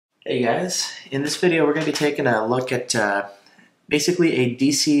Hey guys, in this video we're going to be taking a look at basically a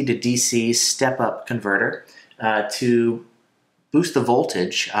DC to DC step-up converter to boost the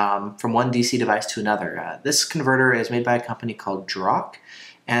voltage from one DC device to another. This converter is made by a company called DROK,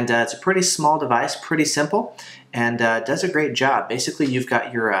 and it's a pretty small device, pretty simple, and does a great job. Basically you've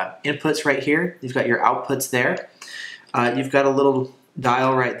got your inputs right here, you've got your outputs there, you've got a little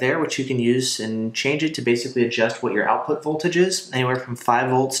dial right there which you can use and change it to basically adjust what your output voltage is, anywhere from 5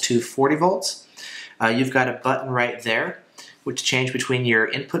 volts to 40 volts. You've got a button right there which change between your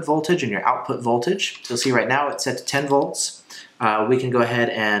input voltage and your output voltage. So you'll see right now it's set to 10 volts. We can go ahead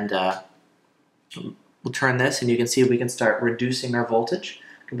and we'll turn this and you can see we can start reducing our voltage.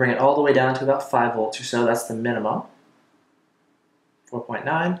 We can bring it all the way down to about 5 volts or so, that's the minimum. 4.9,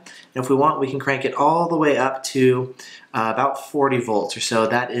 and if we want we can crank it all the way up to about 40 volts or so.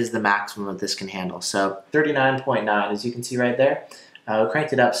 That is the maximum that this can handle. So 39.9 as you can see right there. We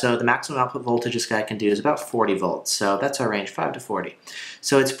cranked it up, so the maximum output voltage this guy can do is about 40 volts. So that's our range, 5 to 40.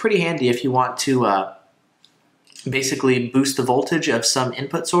 So it's pretty handy if you want to basically boost the voltage of some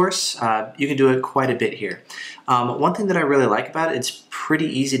input source. You can do it quite a bit here. One thing that I really like about it, it's pretty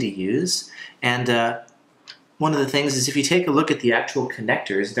easy to use, and one of the things is if you take a look at the actual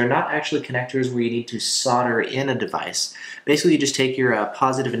connectors, they're not actually connectors where you need to solder in a device. Basically you just take your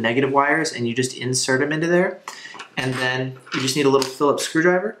positive and negative wires and you just insert them into there, and then you just need a little Phillips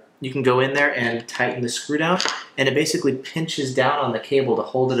screwdriver. You can go in there and tighten the screw down, and it basically pinches down on the cable to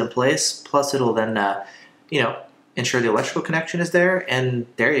hold it in place, plus it'll then ensure the electrical connection is there, and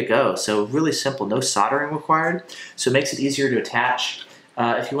there you go. So really simple, no soldering required, so it makes it easier to attach.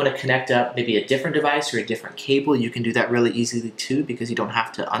 If you want to connect up maybe a different device or a different cable, you can do that really easily too, because you don't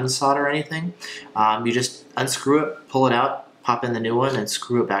have to unsolder anything. You just unscrew it, pull it out, pop in the new one, and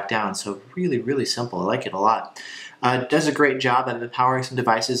screw it back down. So really simple. I like it a lot. It does a great job at powering some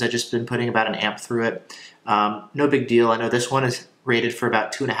devices. I've just been putting about an amp through it. No big deal. I know this one is rated for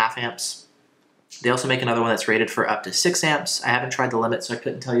about 2.5 amps. They also make another one that's rated for up to 6 amps. I haven't tried the limit, so I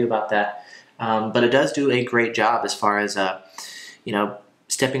couldn't tell you about that. But it does do a great job as far as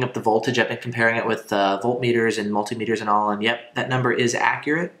stepping up the voltage. I've been comparing it with voltmeters and multimeters and all, and yep, that number is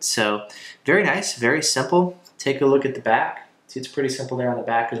accurate. So very nice, very simple. Take a look at the back. See, it's pretty simple there on the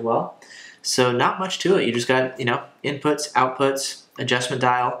back as well. So not much to it. You just got inputs, outputs, adjustment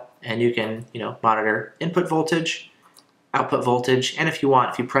dial, and you can monitor input voltage, output voltage, and if you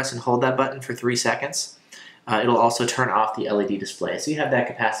want, if you press and hold that button for 3 seconds, it'll also turn off the LED display. So you have that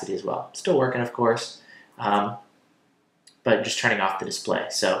capacity as well. Still working, of course. But just turning off the display.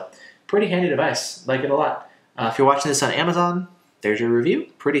 So pretty handy device, like it a lot. If you're watching this on Amazon, there's your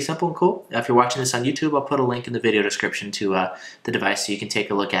review. Pretty simple and cool. If you're watching this on YouTube, I'll put a link in the video description to the device so you can take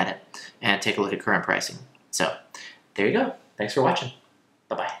a look at it and take a look at current pricing. So there you go. Thanks for watching.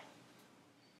 Bye-bye.